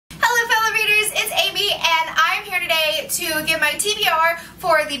today to give my TBR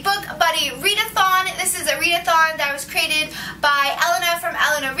for the Book Buddy Readathon. This is a readathon that was created by Elena from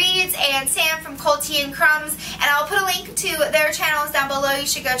Elena Reads and Sam from Cold Tea and Crumbs, and I'll put a link to their channels down below. You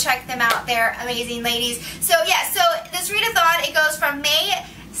should go check them out. They're amazing ladies. So yeah, so this readathon, it goes from May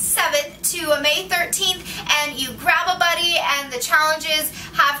 7th to May 13th, and you grab a buddy, and the challenges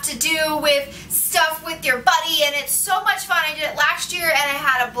have to do with stuff with your buddy, and it's so much fun. I did it last year and I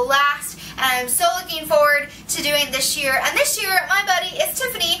had a blast, and I'm so looking forward to doing it this year. And this year my buddy is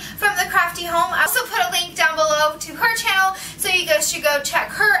Tiffany from The Crafty Home. I also put a link down below to her channel, so you guys should go check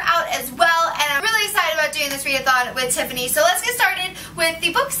her out as well. And I'm really excited about doing this readathon with Tiffany. So let's get started with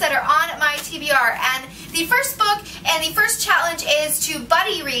the books that are on my TBR. And the first book and the first challenge is to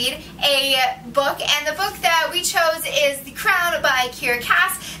buddy read a book, and the book that we chose is The Crown by Kiera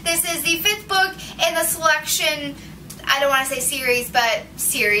Cass. This is the 5th book in the selection, I don't want to say series, but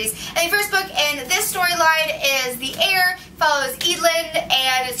series. And the first book in this storyline is The Heir. Follows Eadlyn,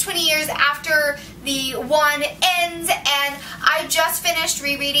 and it's 20 years after the one ends, and I just finished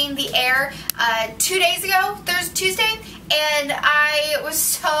rereading The Heir 2 days ago, Tuesday, and I was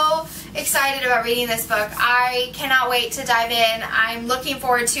so excited about reading this book. I cannot wait to dive in. I'm looking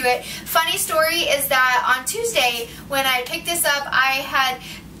forward to it. Funny story is that on Tuesday, when I picked this up, I had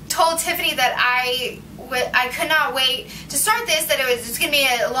told Tiffany that I could not wait to start this, that it was going to be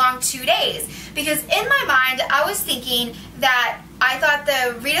a long 2 days. Because in my mind, I was thinking that I thought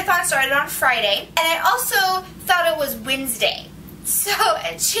the readathon started on Friday, and I also thought it was Wednesday. So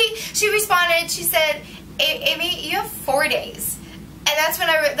she responded, she said, Amy, you have 4 days. And that's when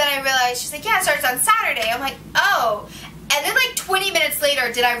I realized, she's like, yeah, it starts on Saturday. I'm like, oh. And then like 20 minutes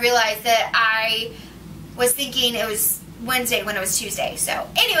later did I realize that I was thinking it was Wednesday when it was Tuesday. So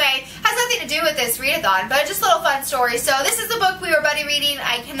anyway, has nothing to do with this readathon, but just a little fun story. So this is the book we were buddy reading.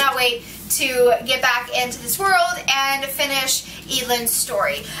 I cannot wait to get back into this world and finish Eadlyn's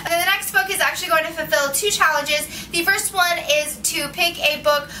story. And then the next book is actually going to fulfill 2 challenges. The first one is to pick a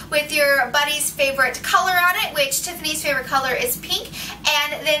book with your buddy's favorite color on it, which Tiffany's favorite color is pink.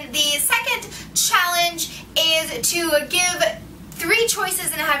 And then the second challenge is to give 3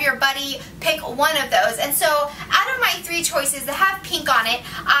 choices and have your buddy pick one of those. And so out of my 3 choices that have pink on it,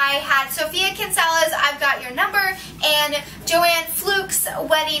 I had Sophia Kinsella's I've Got Your Number and Joanne Fluke's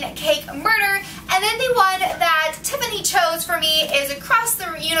Wedding Cake Murder. And then the one that Tiffany chose for me is Across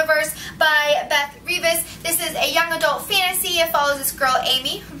the Universe by Beth Revis. This is a young adult fantasy. It follows this girl,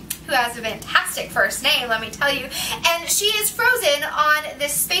 Amy, who has a fantastic first name, let me tell you. And she is frozen on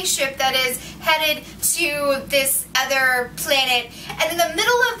this spaceship that is headed to this other planet. And in the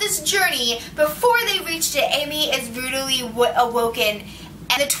middle of this journey, before they reached it, Amy is brutally awoken.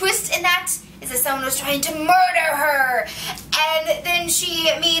 And the twist in that is that someone was trying to murder her. And then she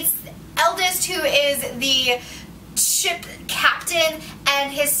meets Eldest, who is the ship captain,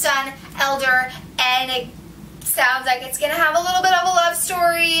 and his son, Elder, and it sounds like it's going to have a little bit of a love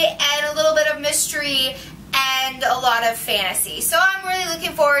story and a little bit of mystery and a lot of fantasy. So I'm really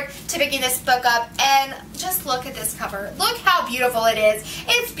looking forward to picking this book up, and just look at this cover. Look how beautiful it is.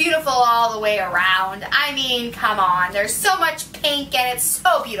 It's beautiful all the way around. I mean, come on. There's so much pink and it's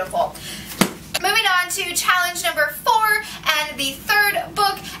so beautiful. Moving on to challenge number 4 and the third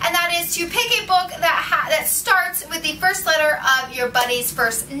book, and that is to pick a book that starts with the first letter of your buddy's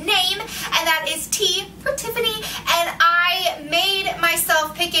first name, and that is T for Tiffany. And I made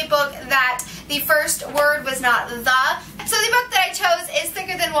myself pick a book that the first word was not the. So the book that I chose is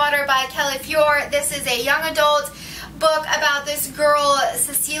Thicker Than Water by Kelly Fior. This is a young adult book about this girl,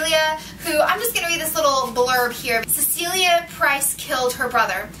 Cecilia, who, I'm just going to read this little blurb here. Cecilia Price killed her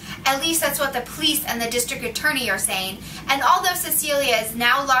brother. At least that's what the police and the district attorney are saying. And although Cecilia is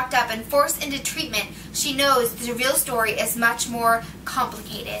now locked up and forced into treatment, she knows the real story is much more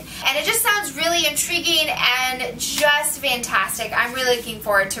complicated. And it just sounds really intriguing and just fantastic. I'm really looking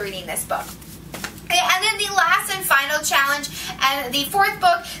forward to reading this book. And then the last and final challenge, and the 4th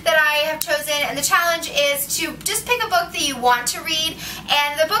book that I have chosen, and the challenge is to just pick a book that you want to read.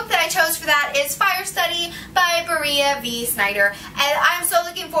 And the book that I chose for that is Fire Study by Maria V. Snyder. And I'm so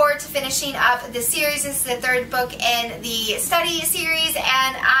looking forward to finishing up the series. This is the 3rd book in the study series,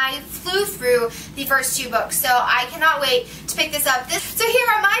 and I flew through the first 2 books. So I cannot wait to pick this up. So here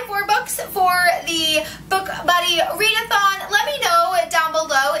are my 4 books for the Book Buddy Readathon. Let me know down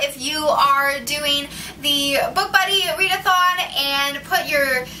below if you are doing the Book Buddy Readathon, and put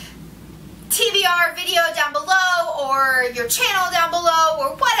your TBR video down below, or your channel down below,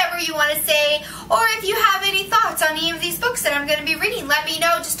 or whatever you want to say. Or if you have any thoughts on any of these books that I'm going to be reading, let me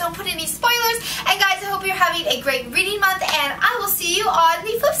know. Just don't put any spoilers. And guys, I hope you're having a great reading month, and I will see you on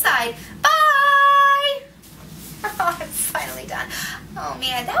the flip side. Bye! done. Oh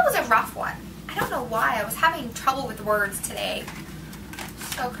man, that was a rough one. I don't know why. I was having trouble with words today.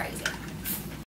 So crazy.